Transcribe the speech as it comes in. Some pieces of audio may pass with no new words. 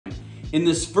In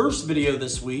this first video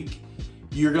this week,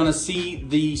 you're gonna see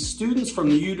the students from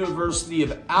the University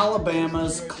of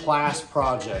Alabama's class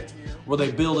project, where they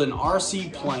build an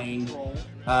RC plane,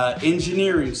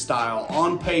 engineering style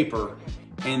on paper,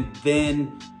 and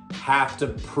then have to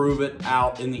prove it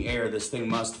out in the air. This thing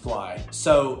must fly.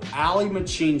 So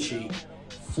Machinchy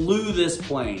flew this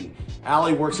plane.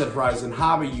 Ali works at Horizon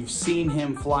Hobby. You've seen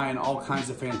him flying all kinds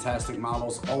of fantastic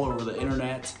models all over the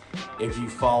internet if you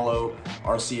follow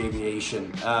RC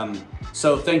Aviation.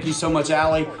 So thank you so much,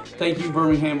 Ali. Thank you,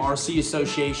 Birmingham RC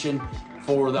Association,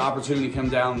 for the opportunity to come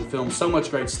down and film so much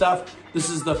great stuff.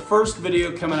 This is the first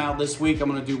video coming out this week. I'm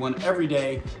gonna do one every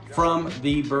day from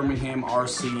the Birmingham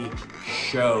RC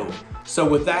show. So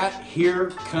with that,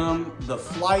 here come the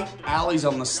flight. Ali's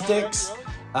on the sticks.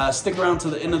 Stick around to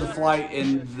the end of the flight,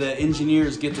 and the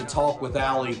engineers get to talk with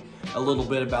Ali a little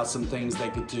bit about some things they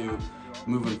could do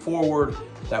moving forward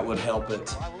that would help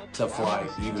it to fly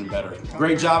even better.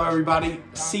 Great job, everybody.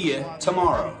 See you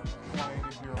tomorrow.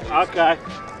 Okay.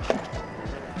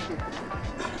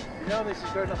 You know this is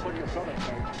going up on your product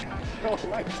page.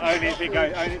 Only if it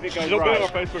goes It'll be on our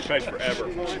Facebook page forever.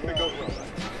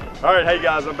 All right, hey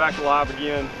guys, I'm back live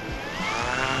again.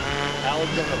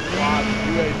 Alan's going to fly the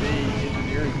UAB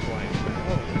engineering plane.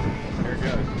 Oh, here it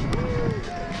goes.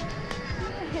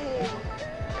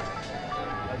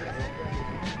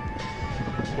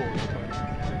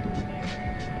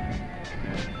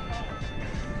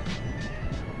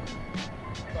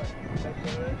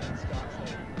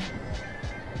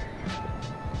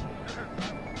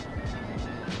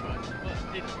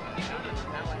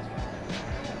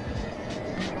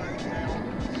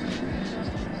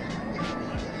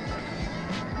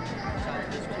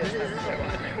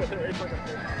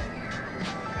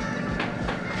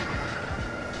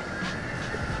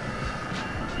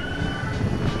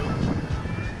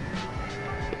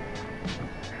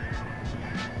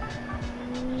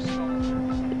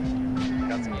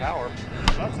 Got some power.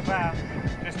 Lots of power.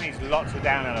 Just needs lots of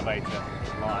down elevator.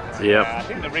 Yep. I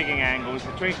think the rigging angles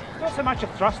between, not so much a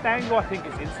thrust angle, I think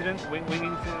it's incident, wing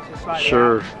incidents are slightly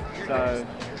Sure. out. So,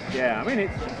 yeah, I mean,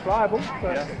 it's flyable,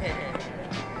 but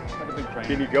like a big train.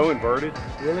 Can you go inverted?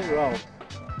 Really roll.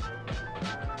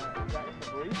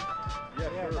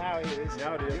 Yeah, now it is.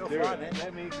 Now it is. You're Do fine, it.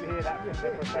 Let me hear that from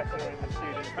the professor and the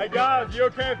students. Hey guys, you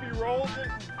okay if he rolls it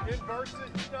and inverts it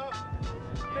and stuff?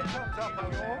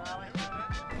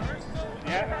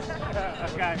 Yeah,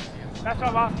 okay. That's what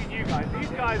I'm asking you guys. These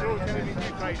guys are all telling me to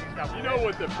do crazy stuff. You know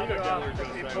what the peanut gallery is The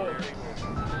going to important say. thing.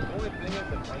 The only thing is that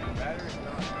the battery's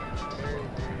not very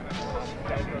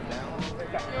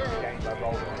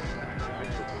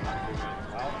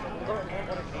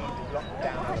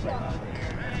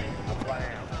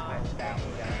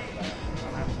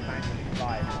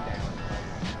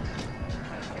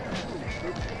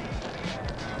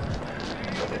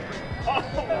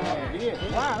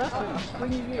Wow, that's a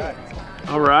swingy view.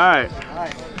 All right.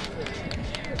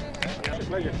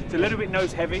 It's a little bit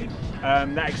nose heavy.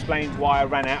 That explains why I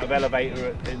ran out of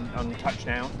elevator on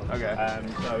touchdown. Okay.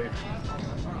 So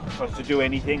if I was to do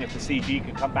anything, if the CG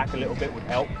could come back a little bit, would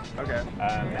help. Okay.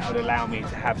 That would allow me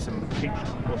to have some pitch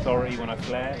authority when I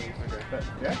flare. But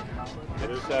yeah,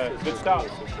 it's a good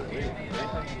start.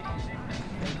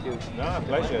 No,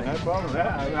 pleasure, no problem.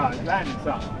 Yeah, it's landing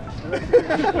something.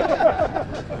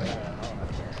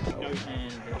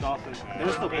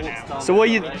 So what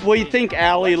you think,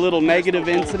 Ali? A little negative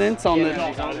incidents on the.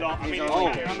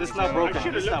 This is not broken. I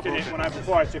should have looked at it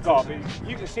before I took off.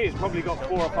 You can see it's probably got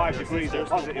 4 or 5 degrees of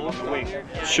positive on the wing.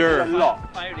 Sure. A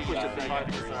lot.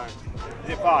 Is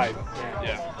it 5?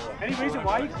 Yeah. Any reason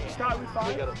why you started with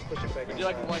 5? We do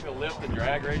like a lift and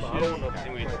drag ratio, and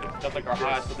that's like our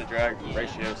highest with the drag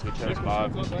ratio, so we chose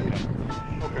 5.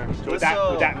 Okay. So would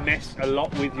that mess a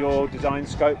lot with your design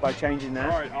scope by changing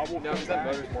that? Alright, I will because that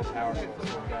motor's more powerful.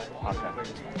 Okay.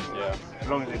 Yeah. As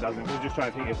long as it doesn't. We're just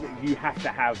trying to think if you have to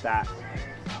have that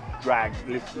drag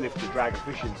lift to drag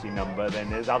efficiency number, then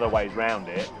there's other ways around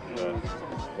it. But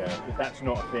yeah, if that's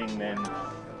not a thing, then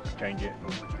change it.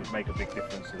 It would make a big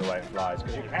difference to the way it flies,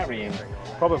 because you're carrying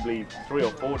probably 3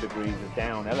 or 4 degrees of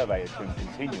down elevator trim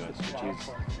continuous, which is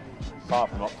far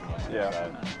from optimal. Yeah.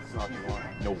 So, not what you want.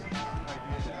 No.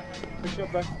 Good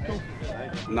job, Ben. Cool.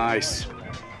 Nice.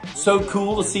 So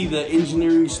cool to see the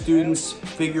engineering students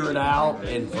figure it out,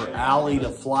 and for Ali to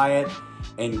fly it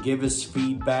and give us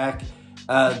feedback.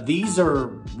 These are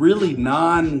really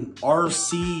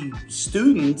non-RC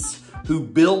students who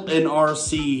built an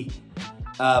RC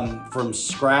from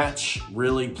scratch,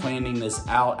 really planning this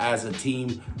out as a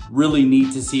team. Really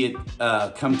neat to see it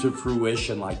come to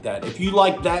fruition like that. If you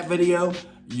like that video,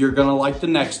 you're gonna like the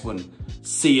next one.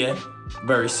 See ya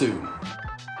very soon.